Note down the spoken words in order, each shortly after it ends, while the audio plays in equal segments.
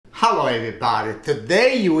Hello everybody,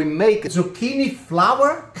 today we make zucchini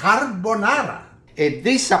flower carbonara. And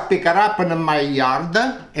this I pick up in my yard,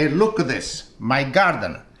 and look at this, my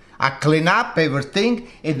garden. I clean up everything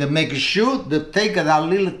and make sure to take that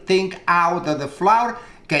little thing out of the flower,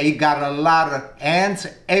 okay, it got a lot of ants,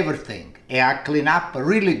 everything. And I clean up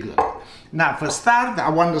really good. Now for start,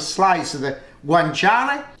 I want to slice the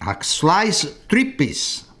guanciale. I slice 3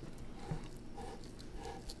 pieces.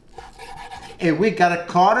 And we gotta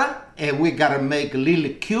cut it, and we gotta make a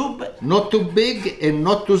little cube, not too big and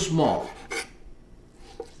not too small.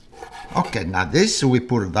 Okay, now this we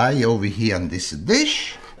put that over here on this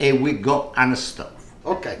dish, and we go on the stove.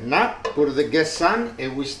 Okay, now put the gas on,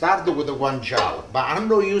 and we start with the guanciale. But I'm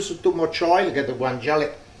not using too much oil, get the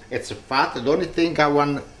guanciale, it's fat. The only thing I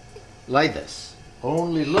want like this,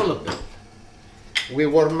 only a little bit. We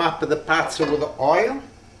warm up the parts with the oil.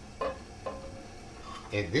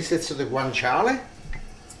 And this is the guanciale.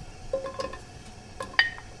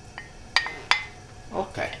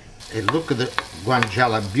 Okay, and look at the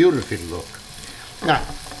guanciale, beautiful look. Now,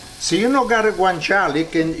 so you don't got a guanciale, you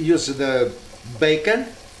can use the bacon,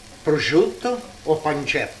 prosciutto, or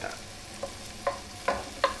pancetta.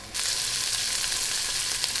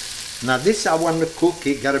 Now this I want to cook,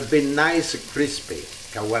 it gotta be nice and crispy.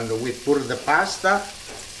 Because when we put the pasta,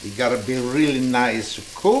 it gotta be really nice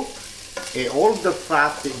cooked. And all the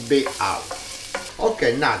fat be out.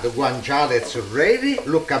 Okay, now the guanciale is ready.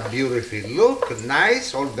 Look how beautiful look,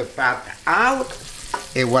 nice, all the fat out.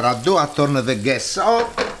 And what I do, I turn the gas off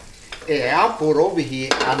and I put over here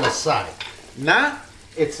on the side. Now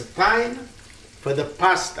it's time for the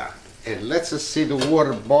pasta. And let's see the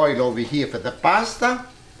water boil over here for the pasta.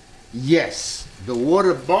 Yes, the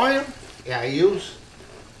water boil, and I use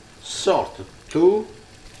salt, 2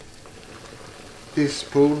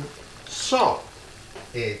 teaspoons salt.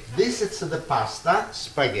 And this is the pasta,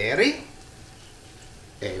 spaghetti,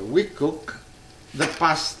 and we cook the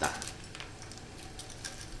pasta.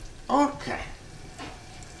 Okay.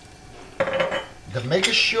 To make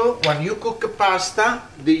sure when you cook a pasta,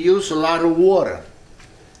 they use a lot of water.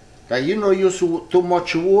 If you don't use too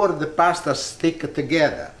much water, the pasta stick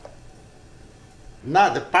together. Now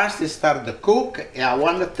the pasta start to cook, and I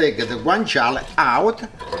want to take the guanciale out,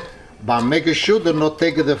 but make sure to not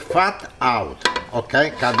take the fat out, okay?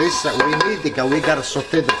 Because this we need, because we gotta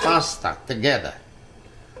saute the pasta together.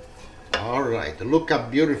 All right, look how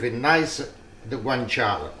beautiful, nice the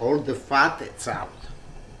guanciale. All the fat, it's out.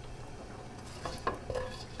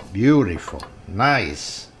 Beautiful,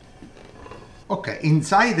 nice. Okay,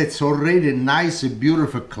 inside it's already nice,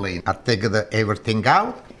 beautiful, clean. I take everything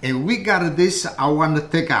out, and we got this, I want to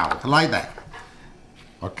take out, like that.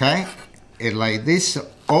 Okay? And like this,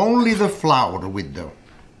 only the flour we do.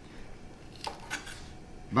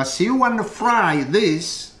 But if you want to fry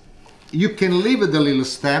this, you can leave the little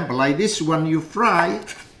stem, like this. When you fry,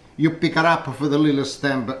 you pick it up for the little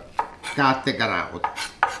stem, can't take it out.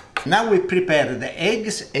 Now we prepare the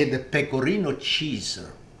eggs and the pecorino cheese,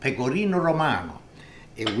 pecorino romano.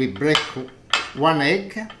 And we break 1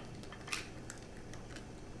 egg.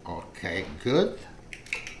 Okay, good.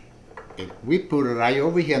 And we put it right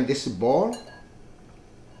over here in this bowl.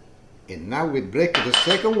 And now we break the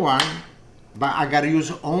second one, but I gotta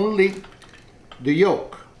use only the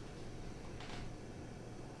yolk.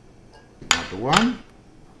 Another one.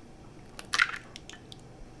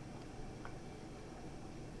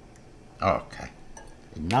 Okay.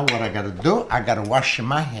 And now what I gotta do, I gotta wash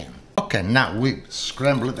my hand. Okay, now we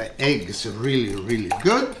scramble the eggs really, really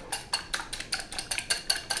good.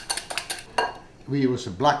 We use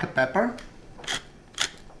black pepper.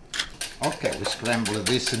 Okay, we scramble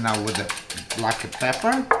this now with the black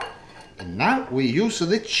pepper. And now we use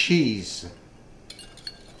the cheese.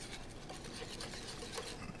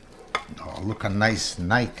 Oh, look, a nice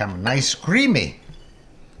creamy.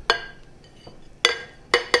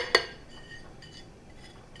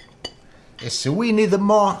 If we need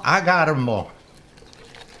more, I got more.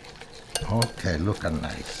 Okay, look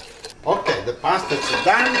nice. Okay, the pasta is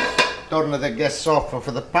done. Turn the gas off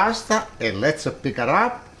for the pasta, and let's pick it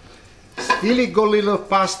up. Still got a little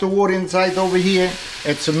pasta water inside over here.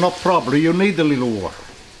 It's no problem, you need a little water.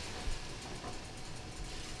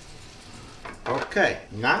 Okay,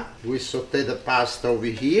 now we saute the pasta over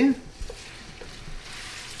here.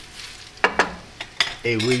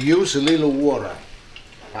 And we use a little water,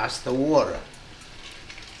 pasta water.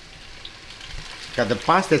 Because the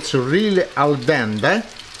pasta is really al dente.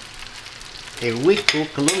 And we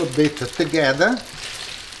cook a little bit together.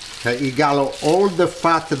 You got all the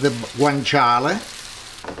fat of the guanciale.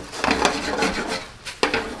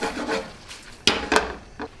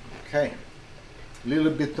 Okay,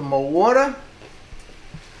 little bit more water.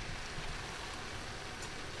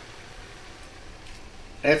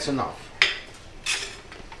 That's enough.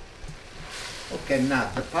 Okay, now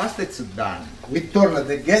the pasta is done. We turn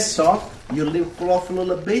the gas off, you leave cool off a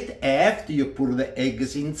little bit, after you put the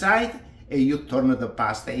eggs inside, and you turn the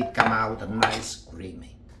pasta, it come out nice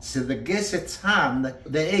creamy. So the gas is on,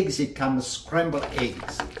 the eggs, it come scrambled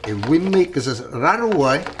eggs. And we make this right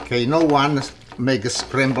away, okay, no one make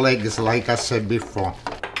scrambled eggs like I said before.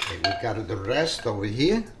 Okay, we got the rest over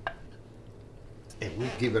here, and we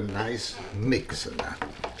give a nice mix in that.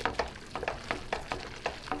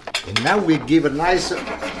 And now we give a nice,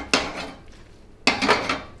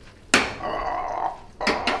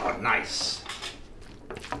 nice.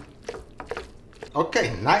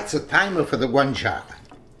 Okay, now it's time for the guanciale.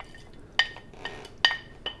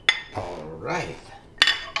 All right.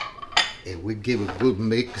 And we give a good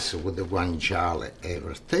mix with the guanciale,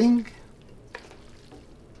 everything.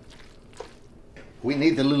 We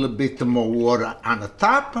need a little bit more water on the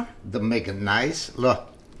top to make it nice. Look.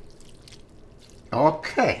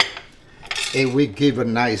 Okay. And we give a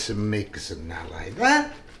nice mix now like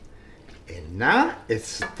that. And now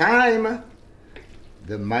it's time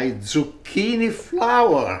the my zucchini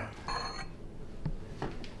flower.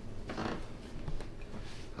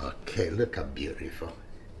 Okay, look how beautiful.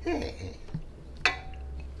 Hey.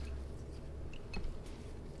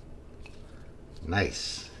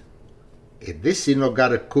 Nice. And this you not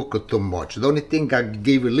gotta cook too much. The only thing I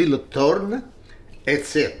give a little turn,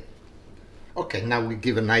 that's it. Okay, now we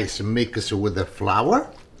give a nice mix with the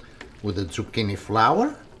flour, with the zucchini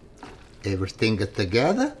flour, everything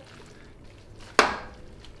together.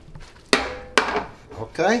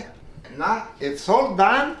 Okay, now it's all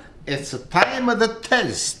done. It's time of the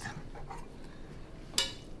taste.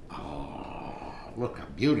 Oh, look how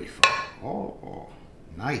beautiful. Oh,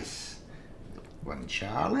 nice.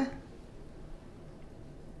 Guanciale.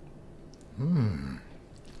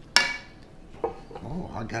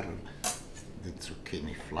 Oh, I got the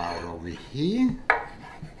zucchini flower over here.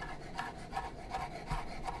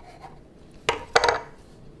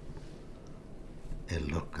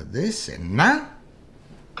 And look at this, and now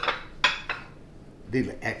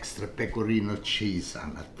little extra pecorino cheese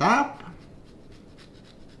on the top.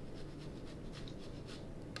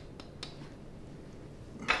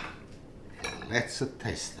 And let's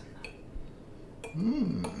taste it.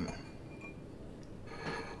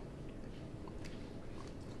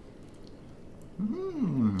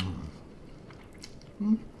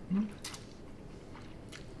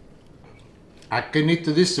 I can eat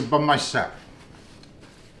this by myself.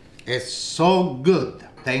 It's so good.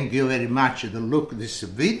 Thank you very much to look this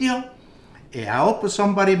video. And I hope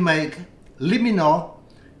somebody make. Let me know.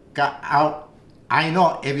 I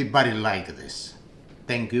know everybody like this.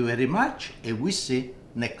 Thank you very much, and we see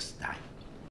next time.